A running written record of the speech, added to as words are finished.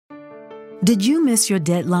Did you miss your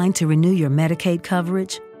deadline to renew your Medicaid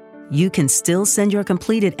coverage? You can still send your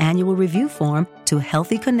completed annual review form to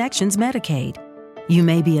Healthy Connections Medicaid. You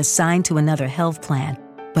may be assigned to another health plan,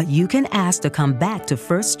 but you can ask to come back to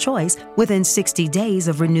First Choice within 60 days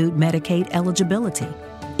of renewed Medicaid eligibility.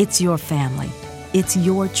 It's your family. It's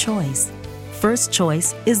your choice. First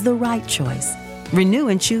Choice is the right choice. Renew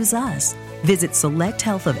and choose us. Visit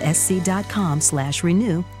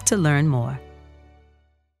selecthealthofsc.com/renew to learn more.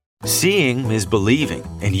 Seeing is believing,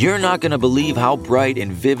 and you're not going to believe how bright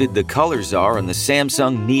and vivid the colors are on the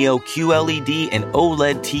Samsung Neo QLED and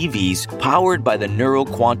OLED TVs powered by the Neural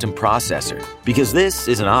Quantum Processor, because this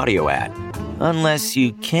is an audio ad. Unless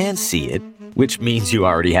you can see it, which means you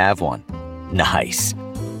already have one. Nice.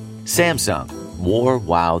 Samsung, more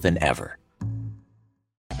wow than ever.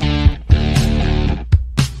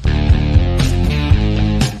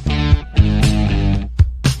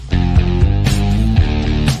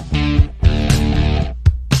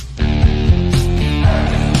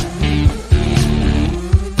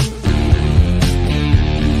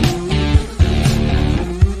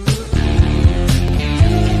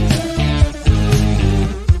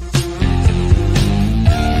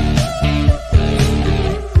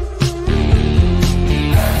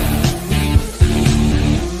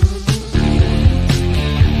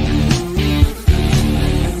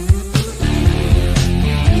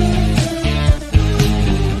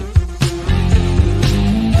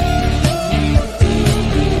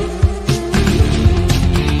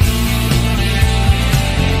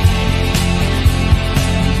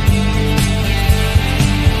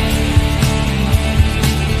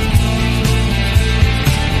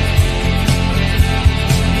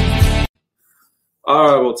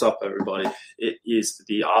 All right, what's up, everybody? It is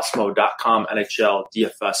the Osmo.com NHL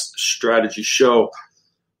DFS Strategy Show.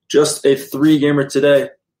 Just a 3-gamer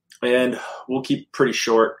today, and we'll keep it pretty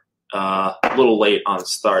short. A little late on the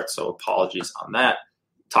start, so apologies on that.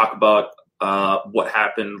 Talk about what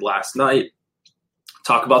happened last night.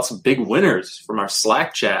 Talk about some big winners from our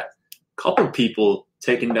Slack chat. A couple people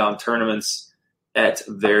taking down tournaments at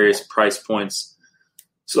various price points.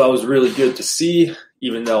 So that was really good to see.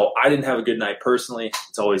 Even though I didn't have a good night personally,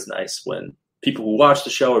 it's always nice when people who watch the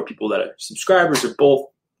show or people that are subscribers or both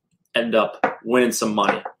end up winning some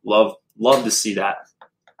money. Love to see that.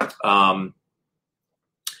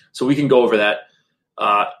 So we can go over that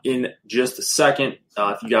in just a second.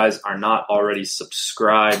 If you guys are not already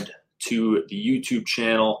subscribed to the YouTube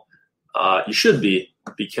channel, you should be,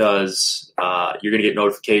 because you're going to get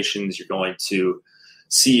notifications. You're going to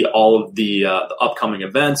see all of the upcoming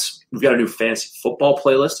events. We've got a new fantasy football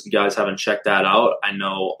playlist. If you guys haven't checked that out, I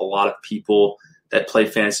know a lot of people that play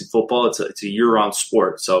fantasy football. It's a year-round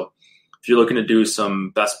sport. So if you're looking to do some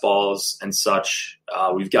best balls and such,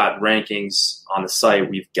 we've got rankings on the site.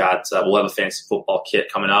 We'll have a fantasy football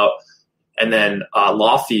kit coming out. And then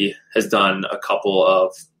Lofty has done a couple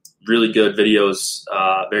of really good videos,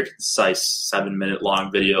 very concise 7-minute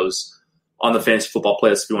long videos on the fantasy football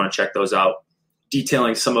playlist if you want to check those out,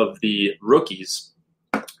 detailing some of the rookies.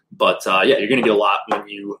 But you're going to get a lot when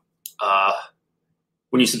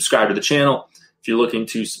you subscribe to the channel. If you're looking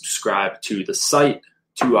to subscribe to the site,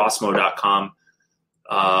 to Osmo.com,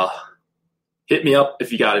 hit me up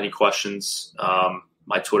if you got any questions.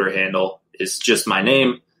 My Twitter handle is just my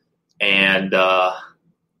name. And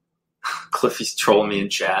Cliffy's trolling me in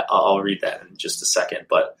chat. I'll read that in just a second.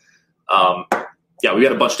 But we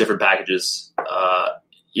got a bunch of different packages.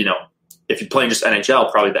 If you're playing just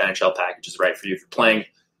NHL, probably the NHL package is right for you. If you're playing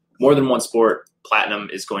more than one sport, Platinum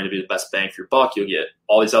is going to be the best bang for your buck. You'll get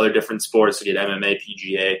all these other different sports. You get MMA,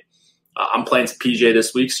 PGA. I'm playing some PGA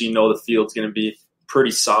this week, so you know the field's going to be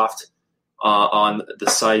pretty soft on the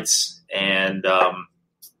sites. And,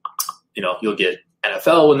 you'll get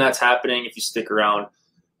NFL when that's happening if you stick around,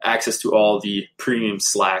 access to all the premium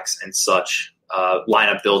Slacks and such,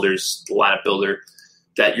 lineup builders, the lineup builder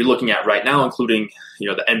that you're looking at right now, including,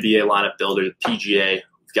 the NBA lineup builder, the PGA.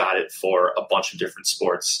 We've got it for a bunch of different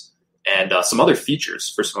sports and some other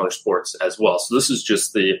features for some other sports as well. So this is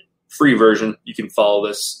just the free version. You can follow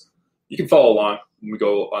this. You can follow along when we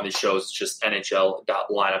go on these shows. It's just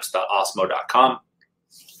nhl.lineups.osmo.com.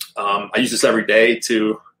 I use this every day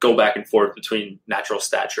to go back and forth between natural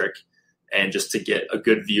stat trick and just to get a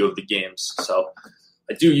good view of the games. So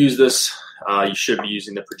I do use this. You should be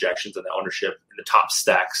using the projections and the ownership and the top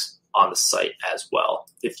stacks on the site as well.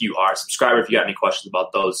 If you are a subscriber, if you got any questions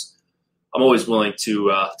about those, I'm always willing to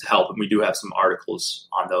help. And we do have some articles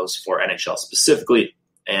on those for NHL specifically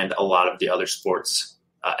and a lot of the other sports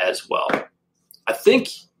as well. I think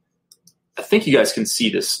you guys can see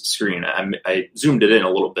this screen. I zoomed it in a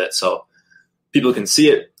little bit so people can see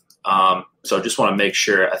it. So just want to make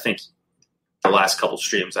sure. I think the last couple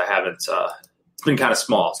streams I haven't. It's been kind of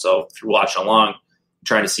small. So if you're watching along,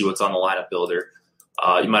 trying to see what's on the lineup builder,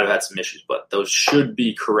 you might have had some issues, but those should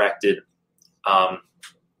be corrected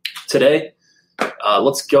today.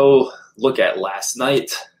 Let's go look at last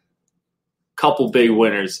night. Couple big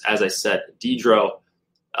winners, as I said. Dedro,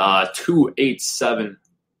 287,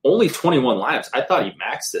 only 21 lineups. I thought he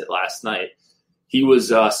maxed it last night. He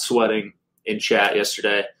was sweating in chat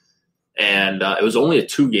yesterday, and it was only a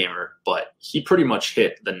 2-gamer, but he pretty much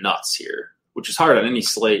hit the nuts here, which is hard on any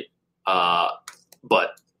slate.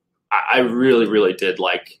 But I really, really did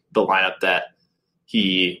like the lineup that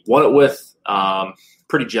he won it with.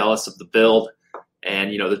 Pretty jealous of the build.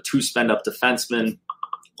 And, the 2 spend-up defensemen.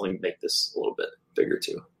 Let me make this a little bit bigger,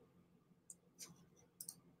 too.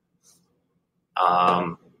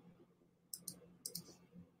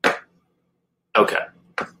 Okay.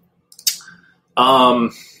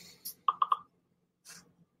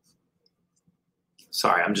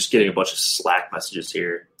 Sorry, I'm just getting a bunch of Slack messages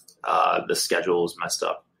here. The schedule is messed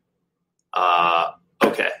up.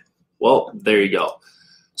 Okay. Well, there you go.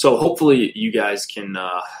 So hopefully you guys can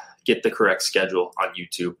get the correct schedule on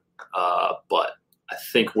YouTube. But I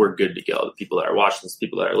think we're good to go. The people that are watching this,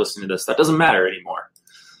 people that are listening to this, that doesn't matter anymore.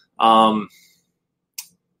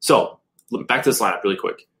 So back to this lineup really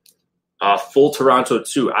quick. Full Toronto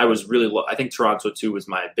 2. I was really low. I think Toronto 2 was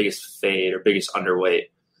my biggest fade or biggest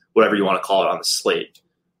underweight, whatever you want to call it, on the slate.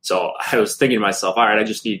 So I was thinking to myself, all right, I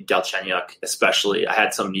just need Galchenyuk, especially. I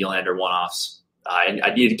had some Nylander one-offs.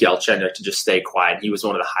 I needed Galchenyuk to just stay quiet. He was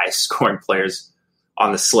one of the highest scoring players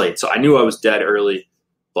on the slate. So I knew I was dead early,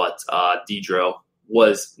 but Dedro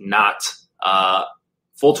was not.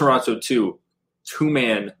 Full Toronto 2,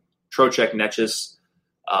 2-man, Trocheck, Netchus,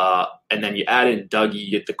 and then you add in Dougie,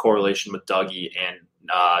 you get the correlation with Dougie and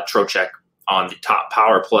Trocheck on the top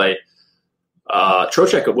power play.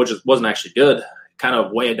 Trocheck, which wasn't actually good, kind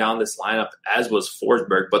of weighing down this lineup, as was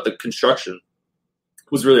Forsberg, but the construction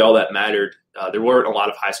was really all that mattered. There weren't a lot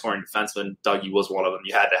of high-scoring defensemen. Dougie was one of them.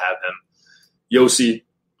 You had to have him. Yossi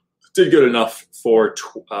did good enough for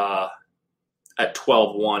at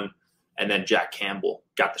 12-1, and then Jack Campbell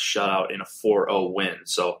got the shutout in a 4-0 win.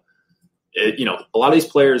 So, a lot of these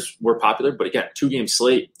players were popular, but again, 2-game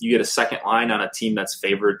slate, you get a second line on a team that's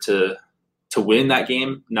favored to win that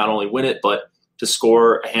game, not only win it, but to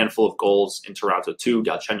score a handful of goals in Toronto 2.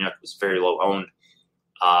 Galchenyuk was very low owned,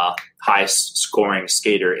 highest scoring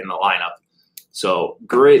skater in the lineup. So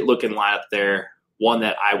great looking lineup there. One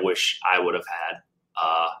that I wish I would have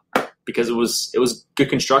had because it was good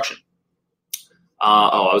construction.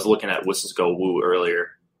 I was looking at Whistles Go Woo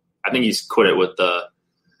earlier. I think he's quit it with the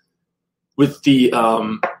 3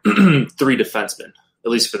 defensemen,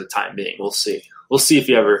 at least for the time being. We'll see. We'll see if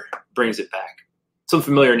he ever brings it back. Some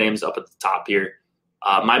familiar names up at the top here.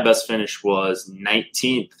 My best finish was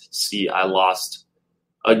 19th. See, I lost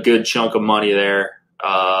a good chunk of money there.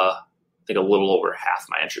 I think a little over half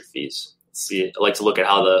my entry fees. Let's see, I like to look at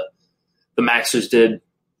how the Maxers did.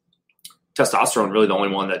 Testosterone really the only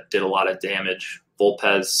one that did a lot of damage.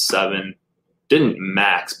 Volpez 7 didn't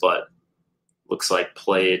max, but looks like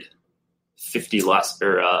played 50 less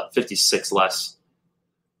or 56 less.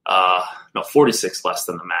 46 less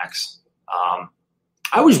than the max. I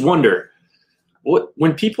always wonder when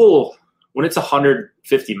it's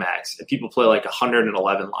 150 max and people play like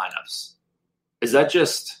 111 lineups,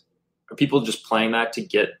 are people just playing that to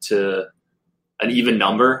get to an even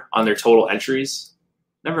number on their total entries?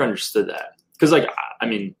 Never understood that. Because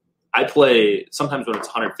I play sometimes when it's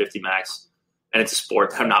 150 max and it's a sport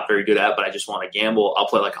that I'm not very good at, but I just want to gamble. I'll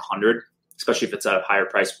play like 100, especially if it's at a higher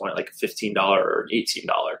price point, like a $15 or $18.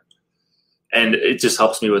 And it just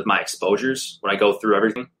helps me with my exposures when I go through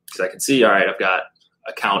everything. Because I can see, all right, I've got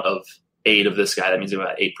a count of 8 of this guy. That means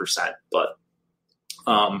about 8%. But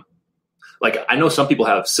I know some people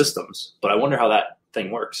have systems, but I wonder how that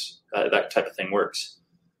thing works. That type of thing works.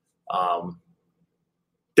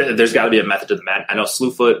 There's got to be a method to the madness. I know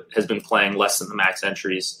Slewfoot has been playing less than the max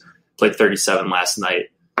entries. Played 37 last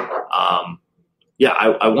night. I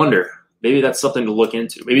wonder. Maybe that's something to look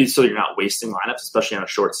into. Maybe so you're not wasting lineups, especially on a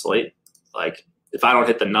short slate. Like, if I don't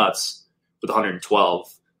hit the nuts with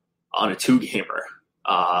 112 on a 2-gamer,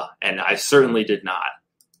 and I certainly did not,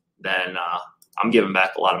 then I'm giving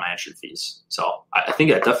back a lot of my entry fees. So I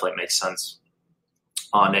think that definitely makes sense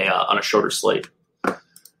on a shorter slate.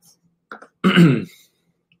 Could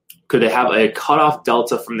they have a cutoff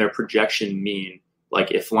delta from their projection mean?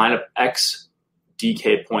 Like if lineup X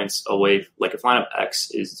DK points away, like if lineup X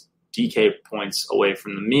is DK points away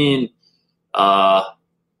from the mean,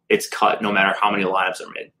 it's cut no matter how many lineups are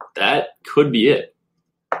made. That could be it.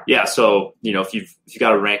 yeah, so, if you've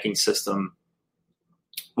got a ranking system,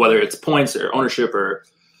 whether it's points or ownership or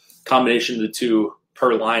combination of the two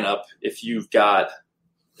per lineup, if you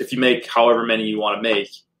make however many you want to make,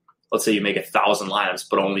 let's say you make 1,000 lineups,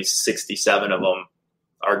 but only 67 of them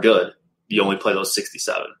are good. You only play those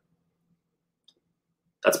 67.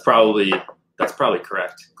 That's probably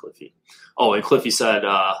correct, Cliffy. Oh, and Cliffy said,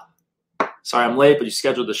 sorry I'm late, but you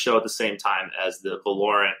scheduled the show at the same time as the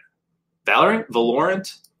Valorant,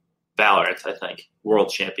 I think, World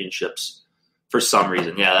Championships for some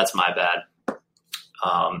reason. Yeah, that's my bad.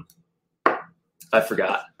 I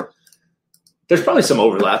forgot. There's probably some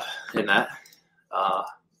overlap in that.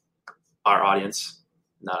 Our audience,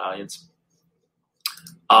 not audience.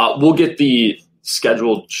 We'll get the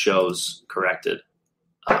scheduled shows corrected.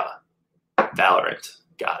 Valorant.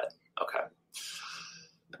 Got it. Okay.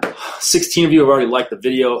 16 of you have already liked the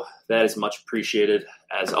video. That is much appreciated.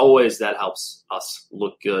 As always, that helps us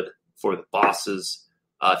look good for the bosses.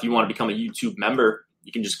 If you want to become a YouTube member,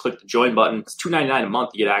 you can just click the join button. It's $2.99 a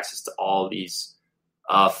month. You get access to all these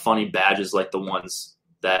funny badges like the ones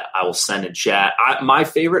that I will send in chat. My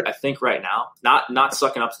favorite, I think right now, not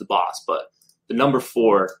sucking up to the boss, but the number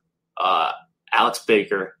 4, Alex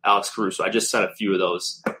Baker, Alex Caruso. I just sent a few of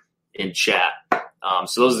those in chat.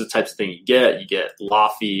 So those are the types of things you get. You get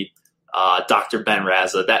Laffy, Dr. Ben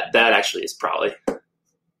Raza. That actually is probably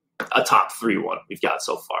a top 3 one we've got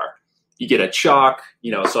so far. You get a chalk,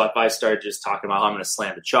 so if I start just talking about how I'm going to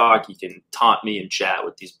slam the chalk, you can taunt me in chat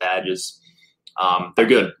with these badges. They're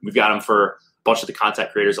good. We've got them for a bunch of the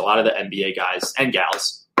content creators, a lot of the NBA guys and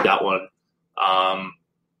gals got one.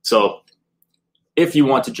 So if you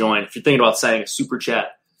want to join, if you're thinking about sending a super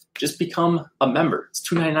chat, just become a member. It's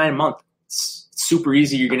 $2.99 a month. It's super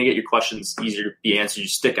easy. You're going to get your questions easier to be answered. You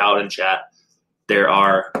stick out in chat. There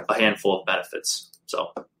are a handful of benefits.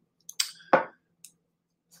 So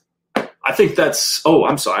I think that's –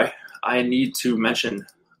 I'm sorry. I need to mention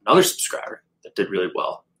another subscriber that did really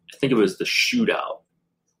well. I think it was the Shootout.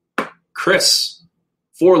 Chris,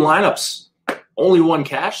 4 lineups, only 1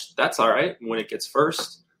 cash. That's all right when it gets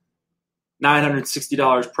first.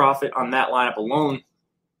 $960 profit on that lineup alone.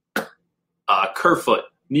 Kerfoot,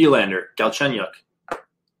 Nylander, Galchenyuk.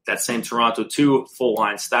 That same Toronto 2, full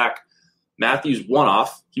line stack. Matthews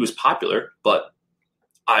one-off. He was popular, but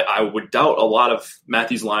I would doubt a lot of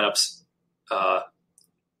Matthews lineups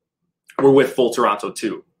were with full Toronto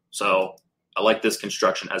 2. So I like this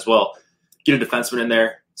construction as well. Get a defenseman in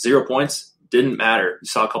there. 0 points. Didn't matter. You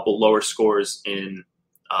saw a couple lower scores in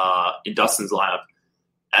Dustin's lineup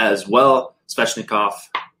as well. Svechnikov,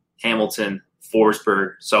 Hamilton,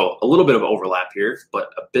 Forsberg. So a little bit of overlap here, but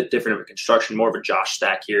a bit different of a construction, more of a Josh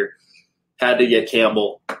stack here. Had to get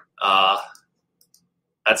Campbell.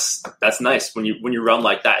 That's nice when you run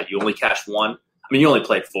like that. You only cash 1. I mean, you only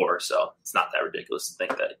played 4, so it's not that ridiculous to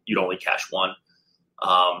think that you'd only cash 1.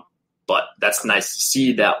 But that's nice to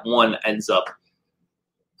see that 1 ends up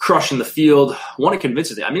crushing the field. 1 it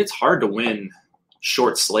convinces me. I mean, it's hard to win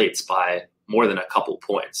short slates by more than a couple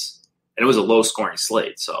points. And it was a low-scoring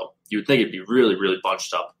slate, so you would think it'd be really, really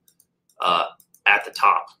bunched up at the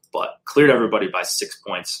top. But cleared everybody by 6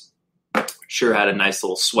 points. Sure had a nice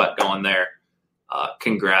little sweat going there.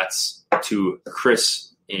 Congrats to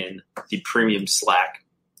Chris in the premium Slack.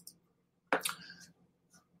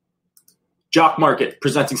 Jock Market,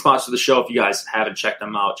 presenting sponsor of the show. If you guys haven't checked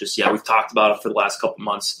them out just yet, we've talked about it for the last couple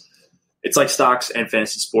months. It's like stocks and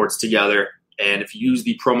fantasy sports together. And if you use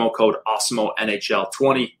the promo code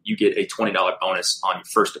AWESEMONHL20, you get a $20 bonus on your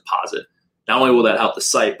first deposit. Not only will that help the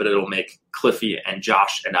site, but it'll make Cliffy and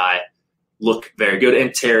Josh and I look very good.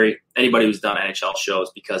 And Terry, anybody who's done NHL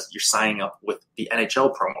shows, because you're signing up with the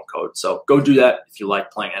NHL promo code. So go do that if you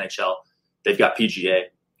like playing NHL. They've got PGA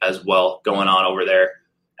as well going on over there.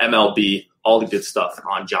 MLB, all the good stuff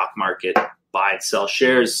on Jock Market. Buy and sell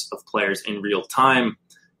shares of players in real time.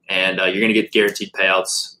 And you're going to get guaranteed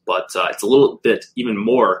payouts, but it's a little bit even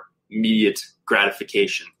more immediate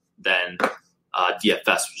gratification than DFS,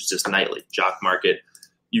 which is just nightly. Jock Market,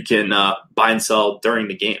 you can buy and sell during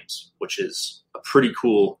the games, which is a pretty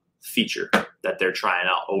cool feature that they're trying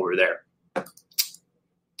out over there.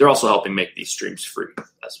 They're also helping make these streams free,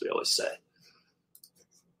 as we always say.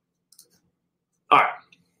 All right,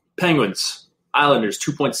 Penguins, Islanders,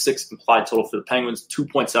 2.6 implied total for the Penguins,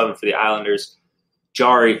 2.7 for the Islanders.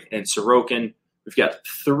 Jari and Sorokin. We've got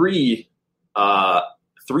three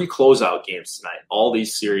closeout games tonight. All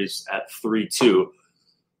these series at 3-2.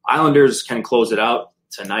 Islanders can close it out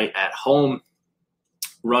tonight at home,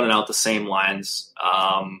 running out the same lines,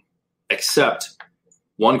 except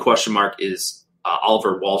one question mark is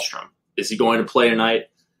Oliver Wahlstrom. Is he going to play tonight?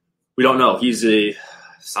 We don't know. He's a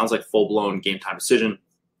Sounds like full-blown game-time decision.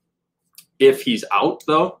 If he's out,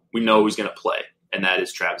 though, we know who's going to play, and that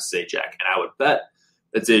is Travis Zajac. And I would bet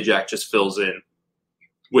that Zajac just fills in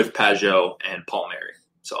with Pajot and Palmieri.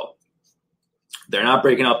 So they're not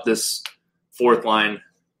breaking up this fourth line.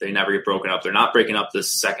 They never get broken up. They're not breaking up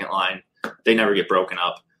this second line. They never get broken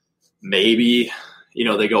up. Maybe,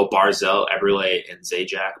 they go Barzal, Eberle, and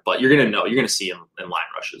Zajac, but you're going to see them in line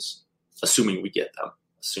rushes, assuming we get them,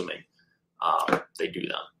 assuming they do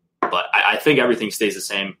them. But I think everything stays the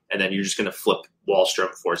same, and then you're just going to flip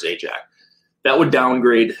Wahlstrom for Zajac. That would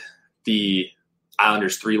downgrade the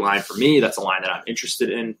Islanders 3 line for me. That's a line that I'm interested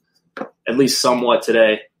in, at least somewhat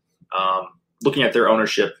today. Looking at their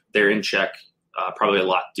ownership, they're in check. Probably a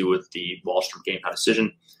lot to do with the Wahlstrom game time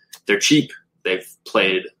decision. They're cheap. They've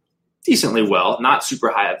played decently well, not super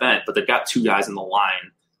high event, but they've got 2 guys in the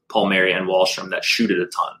line, Palmieri and Wahlstrom, that shoot it a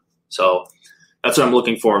ton. So that's what I'm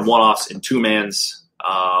looking for in one-offs and 2-mans.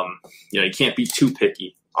 You can't be too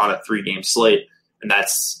picky on a 3-game slate. And I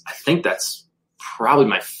think that's probably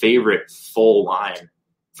my favorite full line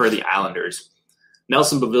for the Islanders.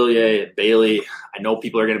 Nelson, Beauvillier, and Bailey, I know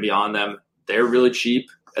people are going to be on them. They're really cheap,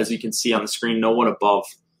 as you can see on the screen. No one above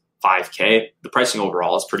 $5K. The pricing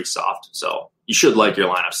overall is pretty soft, so you should like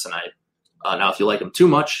your lineups tonight. Now, if you like them too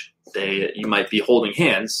much, you might be holding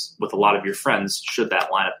hands with a lot of your friends should that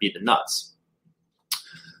lineup be the nuts.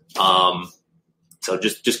 So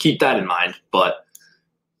just keep that in mind. But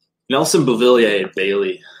Nelson, Beauvillier, and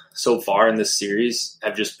Bailey so far in this series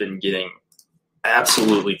have just been getting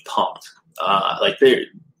absolutely pumped.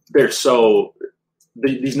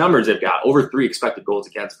 These numbers they've got over 3 expected goals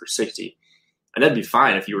against for 60. And that'd be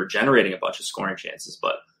fine if you were generating a bunch of scoring chances,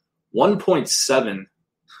 but 1.7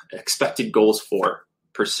 expected goals for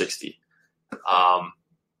per 60.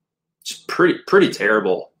 Just pretty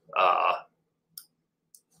terrible.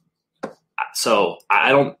 So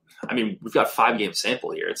we've got 5-game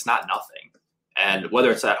sample here. It's not nothing. And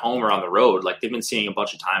whether it's at home or on the road, like they've been seeing a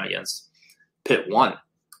bunch of time against Pitt 1.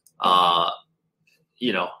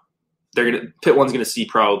 Pitt 1's going to see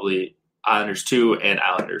probably Islanders 2 and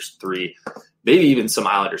Islanders 3, maybe even some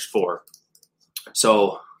Islanders 4.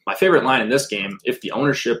 So my favorite line in this game, if the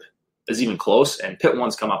ownership is even close, and Pitt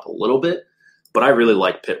 1's come up a little bit, but I really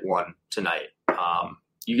like Pitt 1 tonight.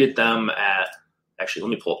 You get them at – actually,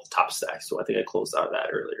 let me pull up the top stack. So I think I closed out of that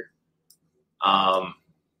earlier.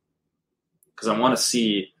 Because I want to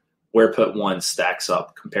see where Pitt 1 stacks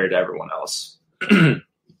up compared to everyone else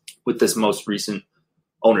with this most recent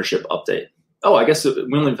ownership update. Oh, I guess we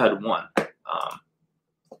only have had one.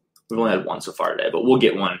 We've only had one so far today, but we'll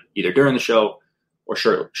get one either during the show or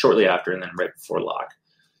shortly after, and then right before lock.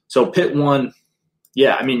 So Pitt 1,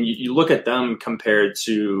 you look at them compared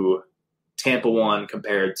to Tampa 1,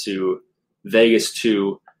 compared to Vegas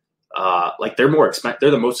 2. They're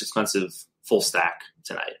the most expensive full stack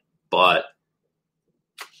tonight, but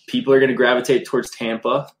people are going to gravitate towards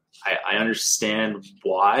Tampa. I understand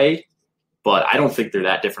why. But I don't think they're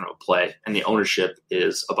that different of a play. And the ownership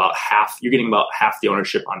is about half. You're getting about half the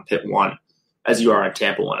ownership on Pitt 1 as you are on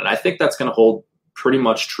Tampa 1. And I think that's going to hold pretty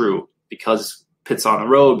much true because Pitt's on the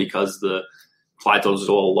road, because the fly totals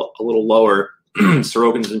are a little lower.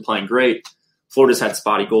 Sorokin's been playing great. Florida's had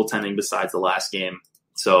spotty goaltending besides the last game.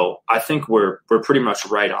 So I think we're pretty much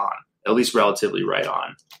right on, at least relatively right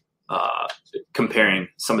on, comparing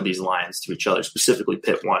some of these lines to each other, specifically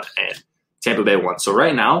Pitt 1 and Tampa Bay 1. So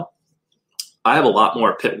right now, I have a lot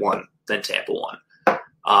more Pitt 1 than Tampa 1.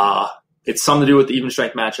 It's something to do with the even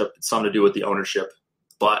strength matchup. It's something to do with the ownership.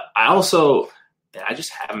 But I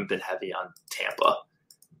just haven't been heavy on Tampa.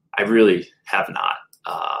 I really have not.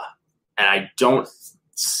 And I don't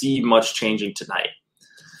see much changing tonight.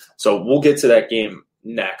 So we'll get to that game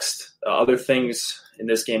next. Other things in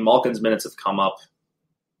this game, Malkin's minutes have come up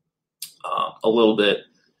a little bit.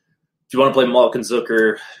 If you want to play Malkin,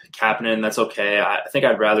 Zucker, Kapanen, that's okay. I think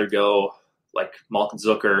I'd rather go like Malkin,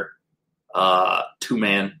 Zucker,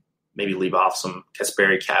 2-man, maybe leave off some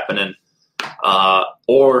Kasperi, Kapanen,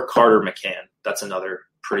 or Carter, McCann. That's another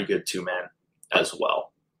pretty good 2-man as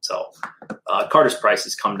well. So Carter's price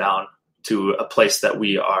has come down to a place that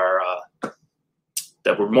we are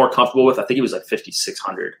that we're more comfortable with. I think he was like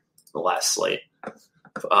 5,600 the last slate.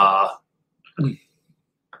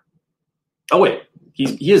 Oh wait,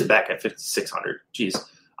 he is back at 5,600. Jeez,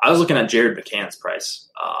 I was looking at Jared McCann's price,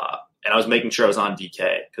 and I was making sure I was on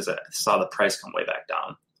DK because I saw the price come way back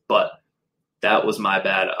down. But that was my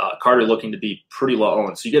bad. Carter looking to be pretty low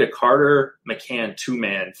owned, so you get a Carter McCann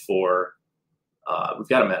 2-man for. We've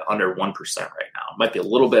got them at under 1% right now. Might be a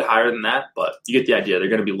little bit higher than that, but you get the idea. They're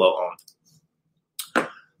going to be low owned.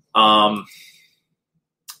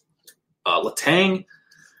 Letang,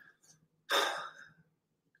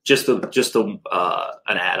 just an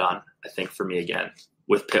add-on, I think, for me again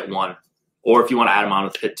with Pitt 1. Or if you want to add him on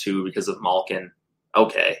with Pitt 2 because of Malkin,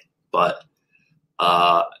 okay. But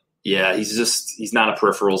yeah, he's not a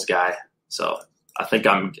peripherals guy. So I think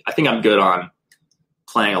I'm good on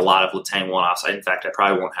playing a lot of Letang one-offs. In fact, I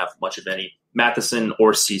probably won't have much of any. Matheson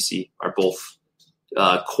or Cece are both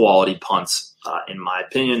quality punts, in my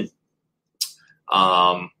opinion.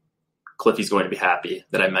 Cliffy's going to be happy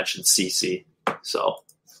that I mentioned Cece. So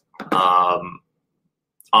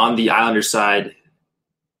on the Islanders side,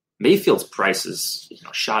 Mayfield's prices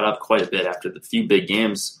shot up quite a bit after the few big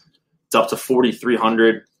games. It's up to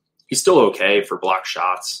 4,300. He's still okay for block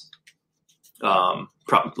shots.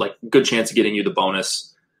 Probably like good chance of getting you the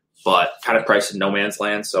bonus, but kind of priced in no man's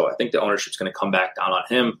land. So I think the ownership's going to come back down on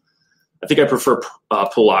him. I think I prefer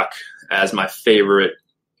Pulock as my favorite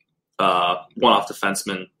one-off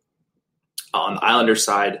defenseman on the Islanders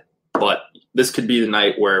side, but this could be the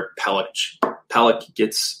night where Pelech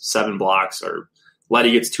gets 7 blocks or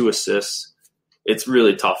Letty gets 2 assists. It's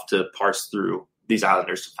really tough to parse through these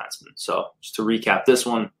Islanders defensemen. So just to recap this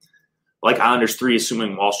one, like Islanders 3,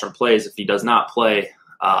 assuming Wahlstrom plays. If he does not play,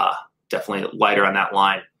 definitely lighter on that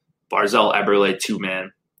line. Barzal, Eberle,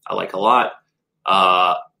 2-man, I like a lot.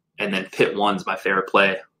 And then Pitt 1's my favorite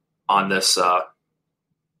play on this. I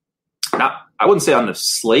wouldn't say on the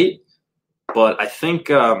slate, but I think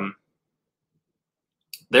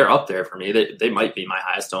they're up there for me. They might be my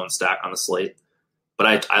highest owned stack on the slate,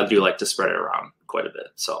 but I do like to spread it around quite a bit.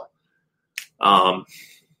 So,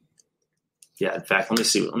 yeah. In fact, let me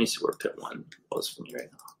see where Pitt 1 was for me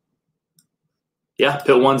right now. Yeah,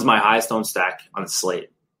 Pitt 1's my highest owned stack on the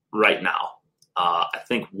slate right now. I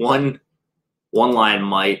think one line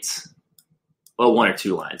one or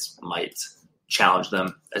two lines might challenge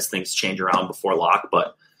them as things change around before lock,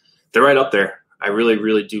 but they're right up there. I really,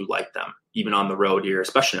 really do like them, even on the road here,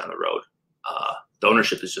 especially on the road. The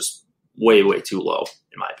ownership is just way, way too low,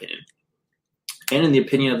 in my opinion. And in the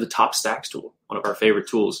opinion of the Top Stacks tool, one of our favorite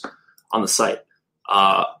tools on the site.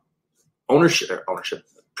 Ownership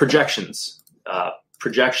projections.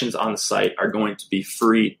 Projections on the site are going to be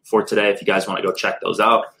free for today if you guys want to go check those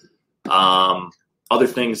out. Other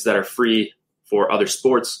things that are free for other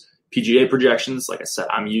sports, PGA projections. Like I said,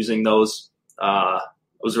 I'm using those. I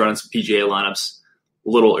was running some PGA lineups a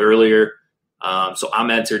little earlier. So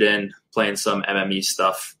I'm entered in playing some MME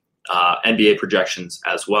stuff, NBA projections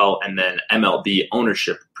as well, and then MLB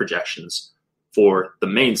ownership projections for the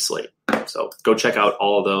main slate. So go check out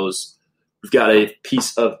all of those. We've got a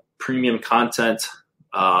piece of premium content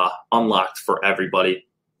unlocked for everybody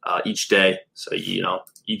each day. So,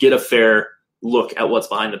 you get a fair look at what's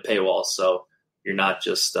behind the paywall. So you're not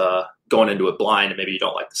just going into it blind and maybe you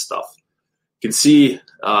don't like the stuff. You can see,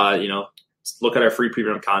 look at our free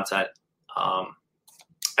premium content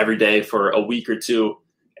every day for a week or two,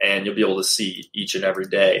 and you'll be able to see each and every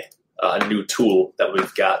day a new tool that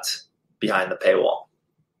we've got behind the paywall.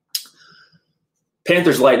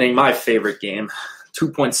 Panthers Lightning, my favorite game.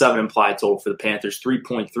 2.7 implied total for the Panthers,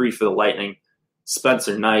 3.3 for the Lightning.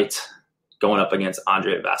 Spencer Knight going up against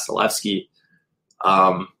Andrei Vasilevsky.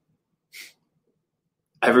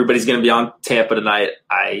 Everybody's going to be on Tampa tonight.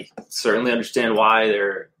 I certainly understand why.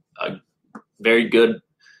 They're a very good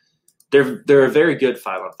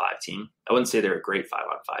 5-on-5 team. I wouldn't say they're a great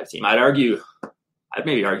 5-on-5 team. I'd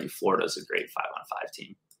maybe argue Florida's a great 5-on-5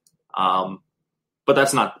 team. But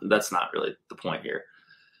that's not really the point here.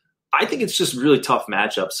 I think it's just really tough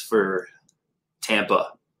matchups for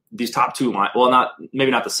Tampa. These top two line,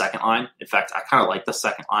 maybe not the second line. In fact, I kind of like the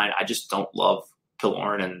second line. I just don't love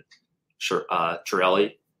Killorn and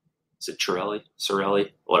Chiarelli. Is it Chiarelli?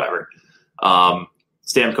 Cirelli? Whatever.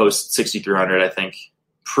 Stamkos 6,300. I think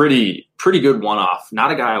pretty good one-off.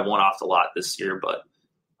 Not a guy I've one-offed a lot this year, but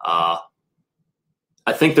I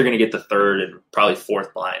think they're going to get the third and probably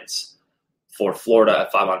fourth lines for Florida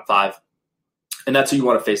at 5-on-5. And that's who you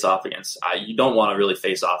want to face off against. You don't want to really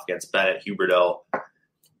face off against Bennett, Huberdeau,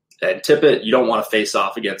 and Tippett. You don't want to face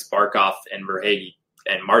off against Barkov and Verhaeghe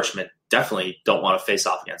and Marchment. Definitely don't want to face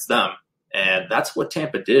off against them. And that's what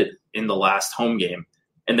Tampa did in the last home game.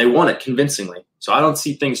 And they won it convincingly. So I don't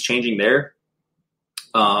see things changing there.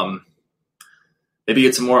 Maybe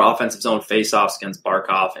get some more offensive zone face-offs against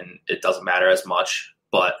Barkov, and it doesn't matter as much.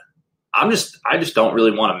 But I just don't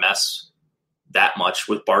really want to mess that much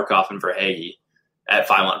with Barkov and Verhaeghe at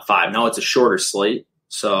 5-on-5. Now it's a shorter slate,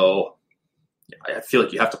 so I feel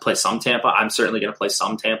like you have to play some Tampa. I'm certainly going to play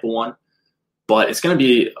some Tampa one, but it's going to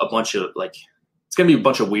be a bunch of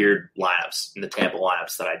weird lineups in the Tampa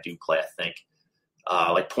lineups that I do play. I think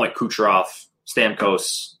like Point Kucherov,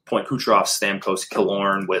 Stamkos,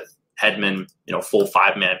 Killorn with Hedman, full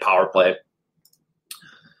 5-man power play.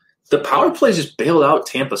 The power play just bailed out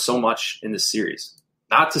Tampa so much in this series.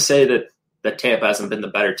 Not to say that Tampa hasn't been the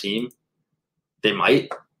better team. They might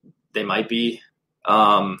be.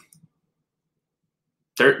 I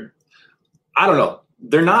don't know.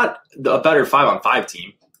 They're not a better 5-on-5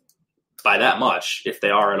 team by that much, if they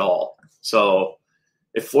are at all. So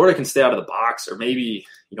if Florida can stay out of the box, or maybe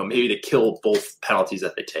to kill both penalties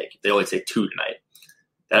that they take, they only take 2 tonight.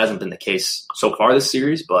 That hasn't been the case so far this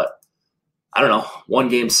series, but I don't know.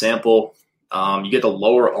 1-game sample. You get the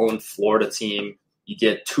lower-owned Florida team. You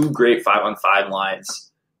get 2 great 5-on-5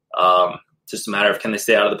 lines. Just a matter of, can they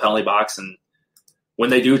stay out of the penalty box? And when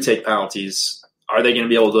they do take penalties, are they going to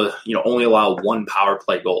be able to, only allow 1 power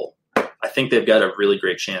play goal? I think they've got a really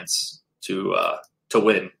great chance to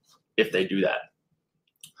win if they do that.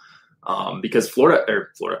 Because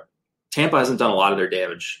Tampa hasn't done a lot of their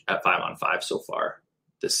damage at 5-on-5 so far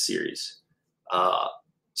this series.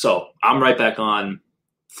 So I'm right back on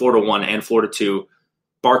Florida 1 and Florida 2.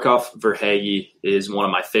 Barkov Verhaeghe is one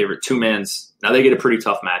of my favorite 2-mans. Now they get a pretty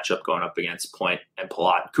tough matchup going up against Point and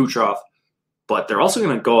Palat and Kucherov, but they're also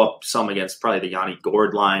going to go up some against probably the Yanni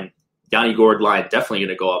Gourde line. Yanni Gourde line definitely going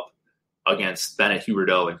to go up against Bennett,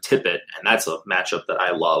 Huberdeau, and Tippett, and that's a matchup that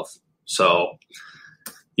I love. So,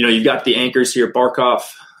 you've got the anchors here. Barkov,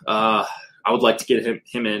 I would like to get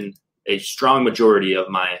him in a strong majority of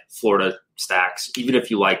my Florida stacks. Even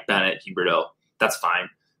if you like Bennett, Huberdeau, that's fine.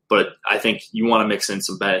 But I think you want to mix in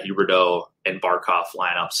some Bennett, Huberdeau, and Barkov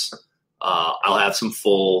lineups. I'll have some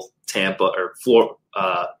full Tampa or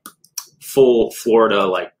full Florida,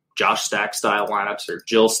 like Josh Stack style lineups or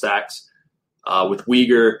Jill stacks with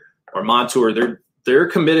Uyghur or Montour. They're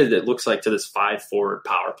committed, it looks like, to this 5-forward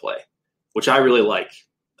power play, which I really like.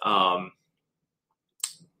 I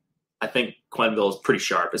think Quenneville is pretty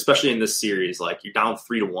sharp, especially in this series. Like, you're down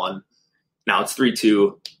 3-1. Now it's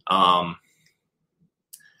 3-2.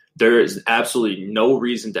 There is absolutely no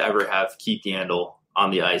reason to ever have Keith Yandle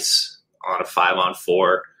on the ice on a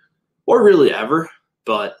 5-on-4, or really ever.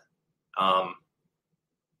 But I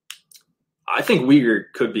think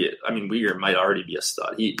Uyghur could be – Uyghur might already be a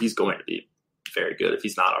stud. He's going to be very good if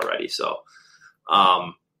he's not already. So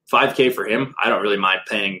 $5K for him, I don't really mind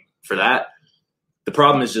paying for that. The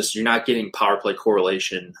problem is just you're not getting power play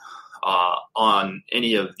correlation on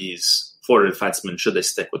any of these Florida defensemen should they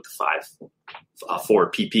stick with the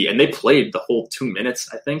 5-forward PP. And they played the whole 2 minutes,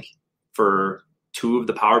 I think, for 2 of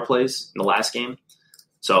the power plays in the last game.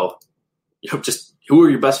 So, just who are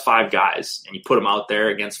your best 5 guys? And you put them out there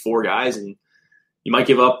against 4 guys, and you might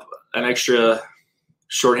give up an extra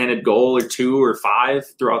shorthanded goal or 2 or 5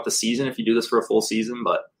 throughout the season if you do this for a full season.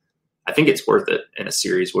 But I think it's worth it in a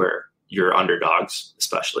series where you're underdogs,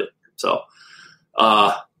 especially. So,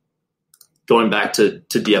 going back to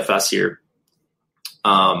DFS here,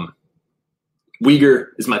 Uyghur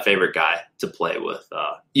is my favorite guy to play with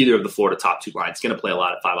either of the Florida top 2 lines. Going to play a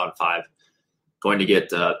lot at 5-on-5. Going to get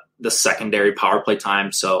the secondary power play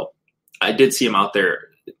time. So I did see him out there.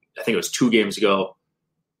 I think it was 2 games ago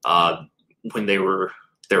when they were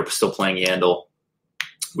still playing Yandle.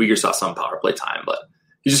 Uyghur saw some power play time, but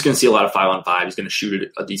he's just going to see a lot of 5-on-5. He's going to shoot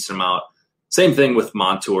it a decent amount. Same thing with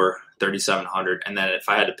Montour, 3,700. And then if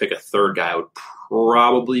I had to pick a third guy, it would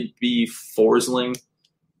probably be Forsling.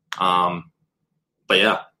 But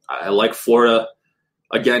yeah, I like Florida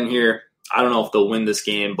again here. I don't know if they'll win this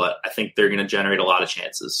game, but I think they're going to generate a lot of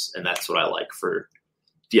chances. And that's what I like for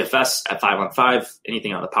DFS at 5-on-5.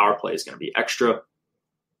 Anything on the power play is going to be extra.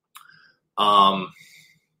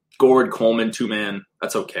 Gourde, Coleman, 2-man,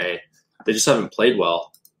 that's okay. They just haven't played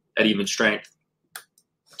well at even strength.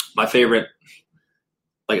 My favorite,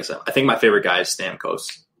 like I said, I think my favorite guy is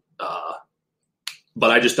Stamkos.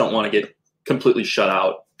 But I just don't want to get completely shut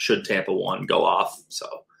out should Tampa 1 go off. So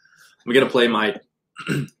I'm going to play my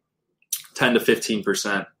 10 to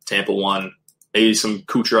 15% Tampa 1, maybe some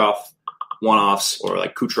Kucherov one-offs or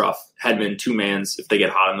like Kucherov, Hedman, 2-mans if they get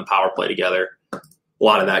hot in the power play together. A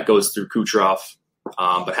lot of that goes through Kucherov.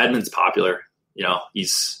 But Hedman's popular.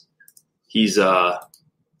 He's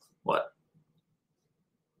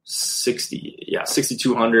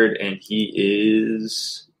 6,200, and he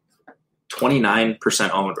is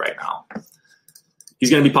 29% owned right now. He's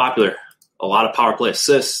going to be popular. A lot of power play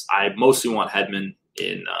assists. I mostly want Hedman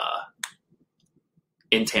in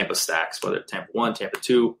Tampa stacks, whether it's Tampa 1, Tampa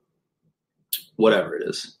 2, whatever it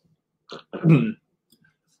is.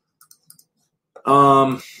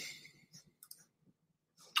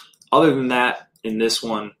 Other than that, in this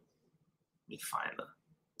one, let me find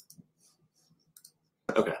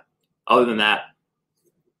okay. Other than that,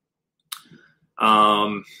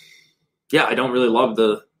 I don't really love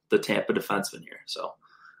the the Tampa defenseman here. So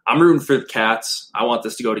I'm rooting for the Cats. I want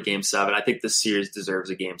this to go to Game 7. I think this series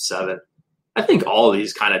deserves a Game 7. I think all of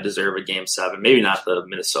these kind of deserve a Game 7. Maybe not the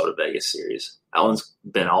Minnesota-Vegas series. That one's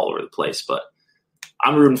been all over the place, but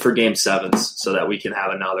I'm rooting for Game 7s so that we can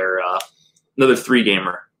have another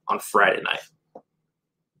 3-gamer on Friday night.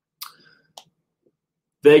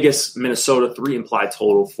 Vegas, Minnesota, 3 implied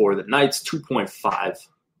total for the Knights, 2.5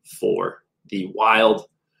 for the Wild.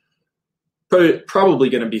 Probably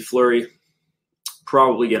going to be Fleury.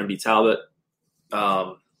 Probably going to be Talbot.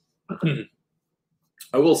 I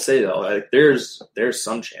will say though, like, there's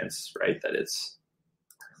some chance, right, that it's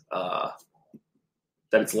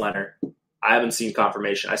Leonard. I haven't seen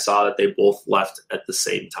confirmation. I saw that they both left at the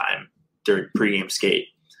same time during pregame skate.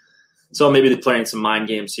 So maybe they're playing some mind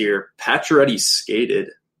games here. Pacioretty skated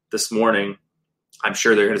this morning. I'm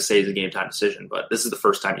sure they're going to say it's a game time decision, but this is the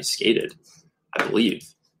first time he skated, I believe.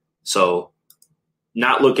 So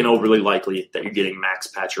not looking overly likely that you're getting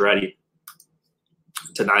Max Pacioretty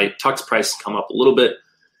tonight. Tuck's price come up a little bit.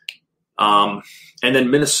 And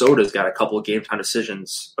then Minnesota's got a couple of game time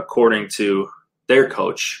decisions according to their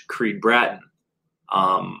coach, Creed Bratton.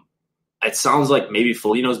 It sounds like maybe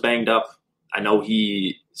Foligno's banged up. I know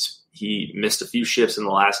he missed a few shifts in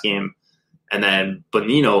the last game. And then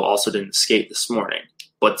Bonino also didn't skate this morning.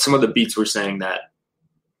 But some of the beats were saying that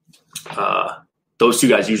those two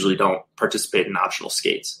guys usually don't participate in optional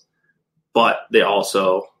skates. But there was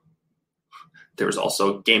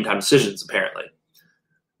also game time decisions, apparently.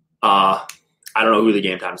 I don't know who the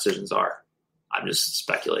game time decisions are. I'm just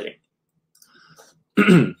speculating.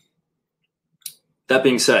 That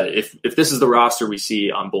being said, if this is the roster we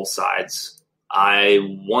see on both sides, I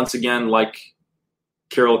once again like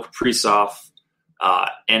Kirill Kaprizov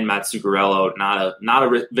and Matt Zuccarello. Not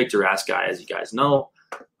a Victor Rask guy, as you guys know.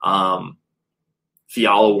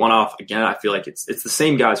 Fiala one-off, again, I feel like it's the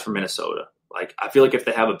same guys from Minnesota. Like, I feel like if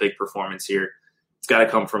they have a big performance here, it's got to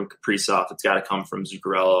come from Kaprizov. It's got to come from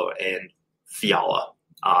Zuccarello and Fiala.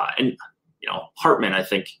 And, Hartman, I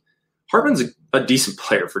think. Hartman's a decent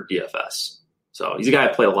player for DFS. So he's a guy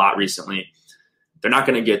I played a lot recently. They're not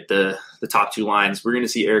going to get the top two lines. We're going to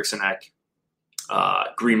see Eriksson Ek,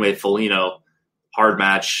 Greenway, Foligno, hard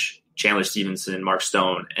match, Chandler Stevenson, Mark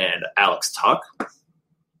Stone, and Alex Tuck.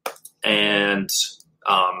 And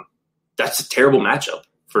that's a terrible matchup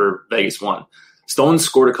for Vegas 1. Stone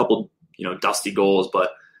scored a couple, dusty goals,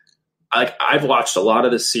 but I've watched a lot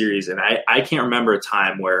of this series, and I can't remember a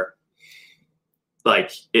time where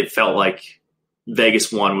it felt like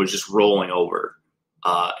Vegas 1 was just rolling over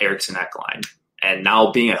Eriksson Ek line. And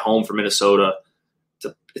now being at home for Minnesota,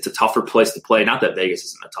 it's a tougher place to play. Not that Vegas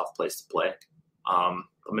isn't a tough place to play.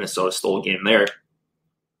 But Minnesota stole a game there,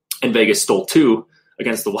 and Vegas stole 2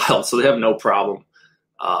 against the Wild, so they have no problem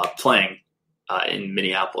playing in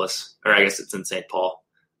Minneapolis, or I guess it's in St. Paul.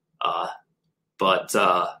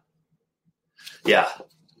 Yeah,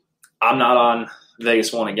 I'm not on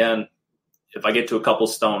Vegas 1 again. If I get to a couple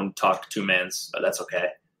Stone Tuck 2-mans, that's okay.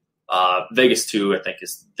 Vegas 2, I think,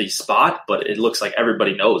 is the spot, but it looks like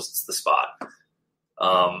everybody knows it's the spot.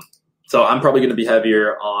 So I'm probably going to be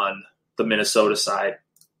heavier on the Minnesota side.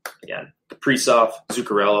 Again, Kaprizov,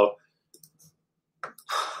 Zuccarello.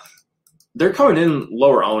 They're coming in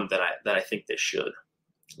lower owned than I think they should.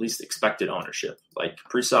 At least expected ownership. Like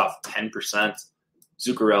Kaprizov, 10%.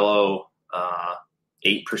 Zuccarello,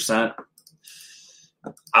 8%.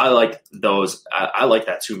 I like those. I like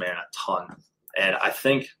that 2-man a ton. And I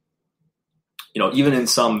think, even in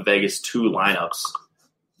some Vegas 2 lineups,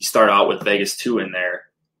 you start out with Vegas 2 in there,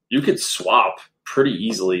 you could swap pretty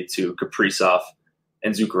easily to Kaprizov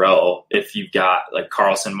and Zuccarello if you've got like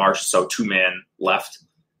Carlson, Marsh, so 2-man left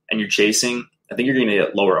and you're chasing. I think you're going to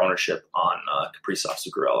get lower ownership on Kaprizov,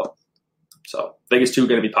 Zuccarello. So Vegas 2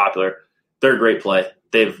 going to be popular. They're a great play.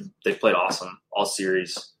 They've played awesome all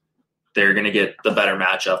series. They're going to get the better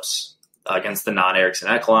matchups against the non-Eriksson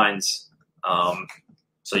Ek lines.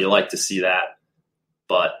 So you like to see that.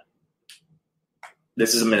 But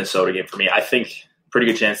this is a Minnesota game for me. I think pretty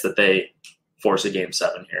good chance that they force a Game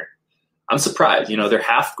 7 here. I'm surprised. They're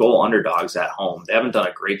half-goal underdogs at home. They haven't done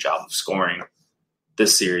a great job of scoring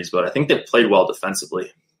this series, but I think they've played well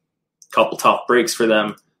defensively. Couple tough breaks for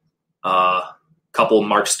them. Couple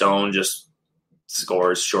Mark Stone just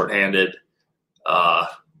scores shorthanded.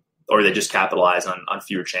 Or they just capitalize on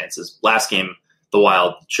fewer chances. Last game, the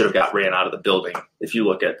Wild should have ran out of the building if you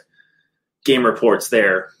look at game reports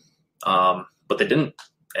there. But they didn't.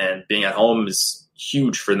 And being at home is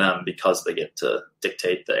huge for them because they get to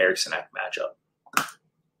dictate the Eriksson Ek matchup.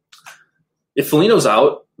 If Foligno's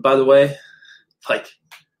out, by the way,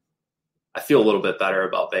 I feel a little bit better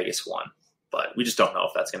about Vegas 1. But we just don't know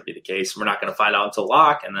if that's going to be the case. We're not going to find out until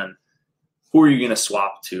lock. And then who are you going to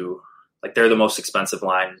swap to? Like, they're the most expensive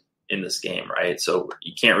line in this game, right? So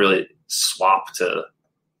you can't really swap to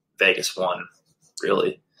Vegas 1,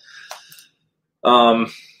 really.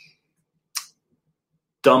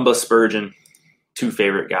 Dumba, Spurgeon, 2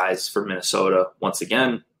 favorite guys for Minnesota. Once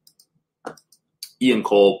again, Ian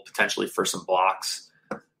Cole potentially for some blocks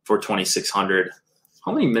for 2,600.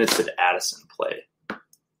 How many minutes did Addison play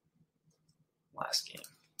last game?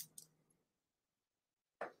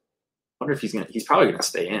 I wonder if he's probably gonna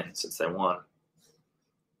stay in since they won.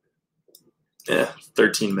 Yeah,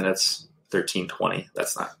 13 minutes, 13:20.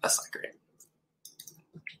 That's not great.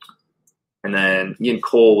 And then Ian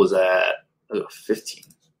Cole was at 15.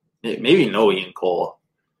 Maybe no Ian Cole.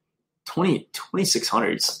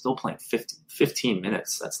 2,600. He's still playing 15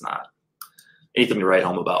 minutes. That's not anything to write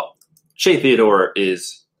home about. Shea Theodore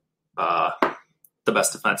is the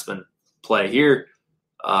best defenseman play here.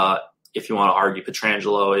 If you want to argue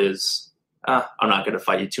Pietrangelo is, I'm not going to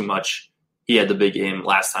fight you too much. He had the big game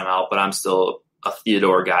last time out, but I'm still a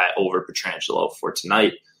Theodore guy over Pietrangelo for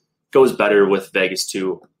tonight. Goes better with Vegas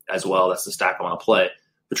 2 as well. That's the stack I want to play.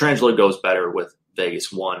 Pietrangelo goes better with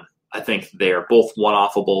Vegas 1. I think they are both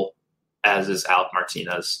one-offable, as is Alec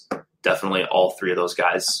Martinez. Definitely all 3 of those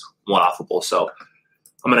guys one-offable. So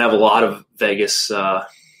I'm going to have a lot of Vegas.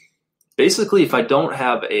 Basically, if I don't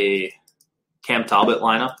have a Cam Talbot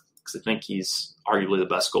lineup, because I think he's arguably the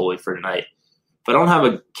best goalie for tonight, if I don't have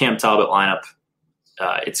a Cam Talbot lineup,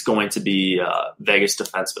 it's going to be Vegas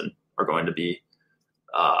defensemen are going to be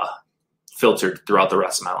filtered throughout the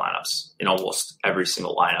rest of my lineups in almost every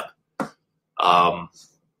single lineup.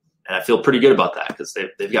 And I feel pretty good about that because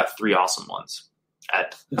they've got 3 awesome ones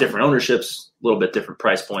at different ownerships, a little bit different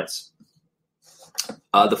price points.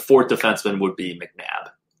 The 4th defenseman would be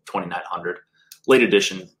McNabb, 2,900. Late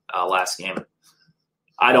edition last game.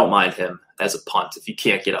 I don't mind him as a punt if you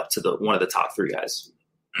can't get up to one of the top 3 guys.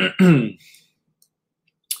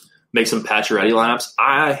 Make some Pacioretty lineups.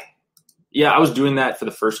 I was doing that for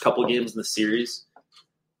the first couple of games in the series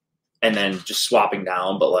and then just swapping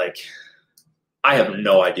down, but I have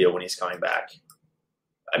no idea when he's coming back.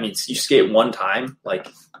 I mean, you skate one time,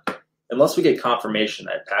 unless we get confirmation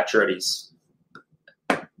that Pacioretty's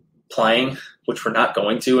playing, which we're not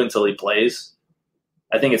going to until he plays,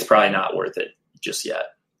 I think it's probably not worth it just yet.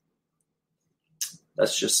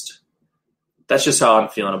 That's just how I'm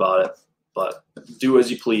feeling about it. But do as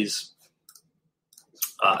you please.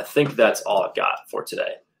 I think that's all I've got for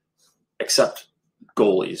today, except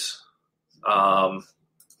goalies. My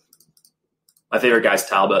favorite guy's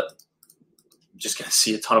Talbot. I'm just going to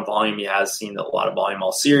see a ton of volume. He has seen a lot of volume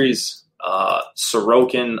all series.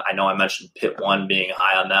 Sorokin, I know I mentioned Pitt 1 being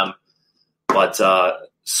high on them, but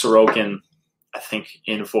Sorokin, I think,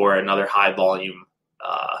 in for another high volume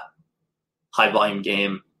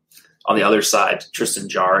game. On the other side, Tristan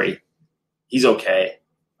Jarry, he's okay.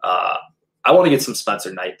 I want to get some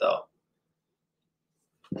Spencer Knight, though.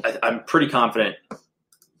 I'm pretty confident.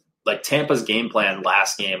 Tampa's game plan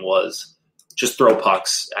last game was just throw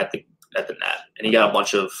pucks at the net, and he got a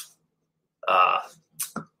bunch of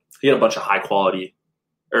high quality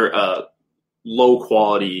or low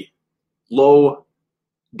quality, low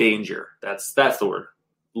danger. That's the word.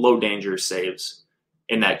 Low danger saves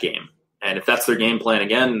in that game. And if that's their game plan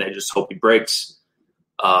again, they just hope he breaks.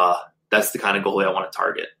 That's the kind of goalie I want to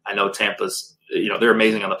target. I know Tampa's, they're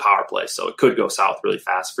amazing on the power play, so it could go south really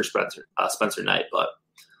fast for Spencer Knight. But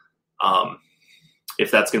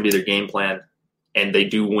if that's going to be their game plan, and they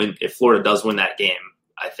do win, if Florida does win that game,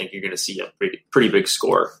 I think you're going to see a pretty big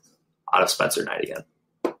score out of Spencer Knight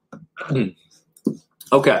again.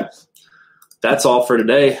 Okay, that's all for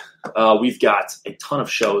today. We've got a ton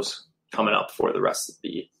of shows coming up for the rest of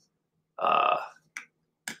the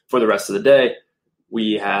day.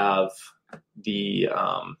 We have the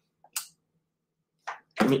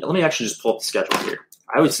let me actually just pull up the schedule here.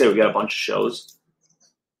 I would say we got a bunch of shows,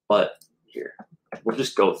 but here, we'll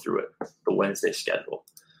just go through it, the Wednesday schedule.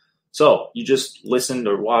 So you just listened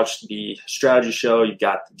or watched the strategy show. You've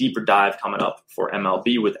got the deeper dive coming up for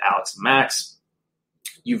MLB with Alex and Max.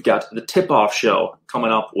 You've got the tip-off show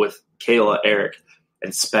coming up with Kayla, Eric,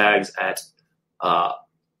 and Spags at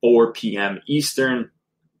 4 p.m. Eastern.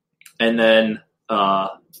 And then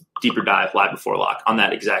deeper dive live before lock on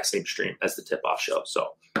that exact same stream as the tip-off show. So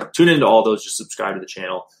tune into all those. Just subscribe to the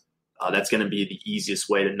channel. That's going to be the easiest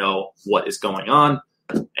way to know what is going on.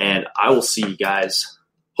 And I will see you guys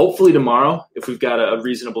hopefully tomorrow if we've got a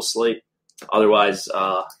reasonable slate. Otherwise,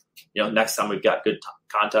 next time we've got good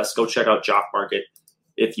contests, go check out Jock Market.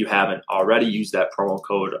 If you haven't already, use that promo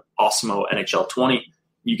code AWESEMO NHL20.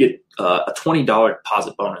 you get a $20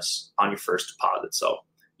 deposit bonus on your first deposit. So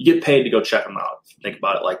you get paid to go check them out. If you think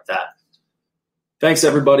about it like that. Thanks,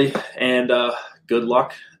 everybody, and good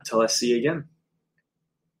luck until I see you again.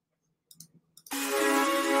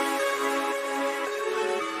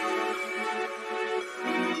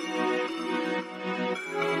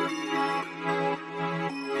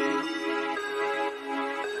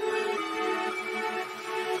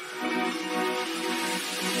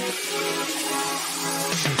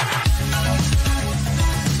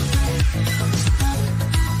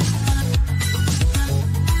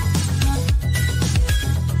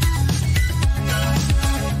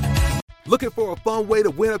 Looking for a fun way to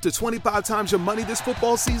win up to 25 times your money this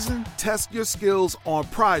football season? Test your skills on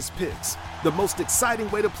Prize Picks, the most exciting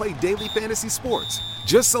way to play daily fantasy sports.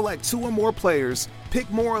 Just select 2 or more players, pick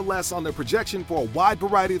more or less on their projection for a wide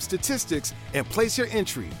variety of statistics, and place your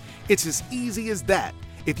entry. It's as easy as that.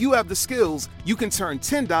 If you have the skills, you can turn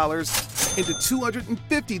 $10 into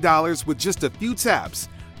 $250 with just a few taps.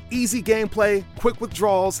 Easy gameplay, quick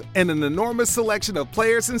withdrawals, and an enormous selection of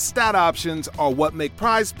players and stat options are what make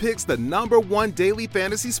Prize Picks the #1 daily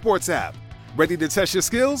fantasy sports app. Ready to test your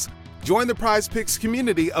skills? Join the Prize Picks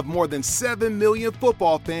community of more than 7 million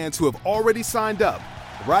football fans who have already signed up.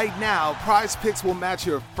 Right now, Prize Picks will match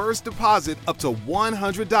your first deposit up to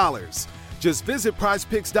 $100. Just visit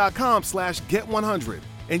prizepicks.com/get100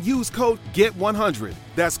 and use code GET100.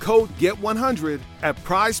 That's code GET100 at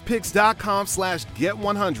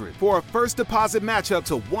prizepicks.com/get100 for a first deposit match up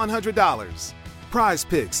to $100. Prize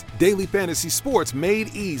Picks, daily fantasy sports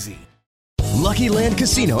made easy. Lucky Land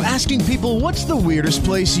Casino, asking people, what's the weirdest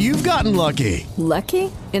place you've gotten lucky? Lucky?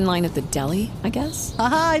 In line at the deli, I guess?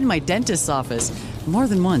 Aha, in my dentist's office. More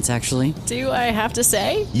than once, actually. Do I have to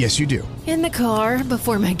say? Yes, you do. In the car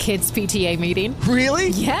before my kids' PTA meeting. Really?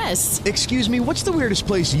 Yes. Excuse me, what's the weirdest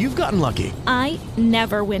place you've gotten lucky? I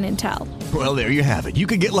never win and tell. Well, there you have it. You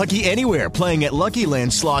can get lucky anywhere, playing at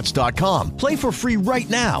LuckyLandSlots.com. Play for free right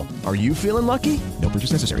now. Are you feeling lucky? No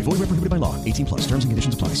purchase necessary. Void where prohibited by law. 18+. Terms and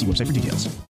conditions apply. See website for details.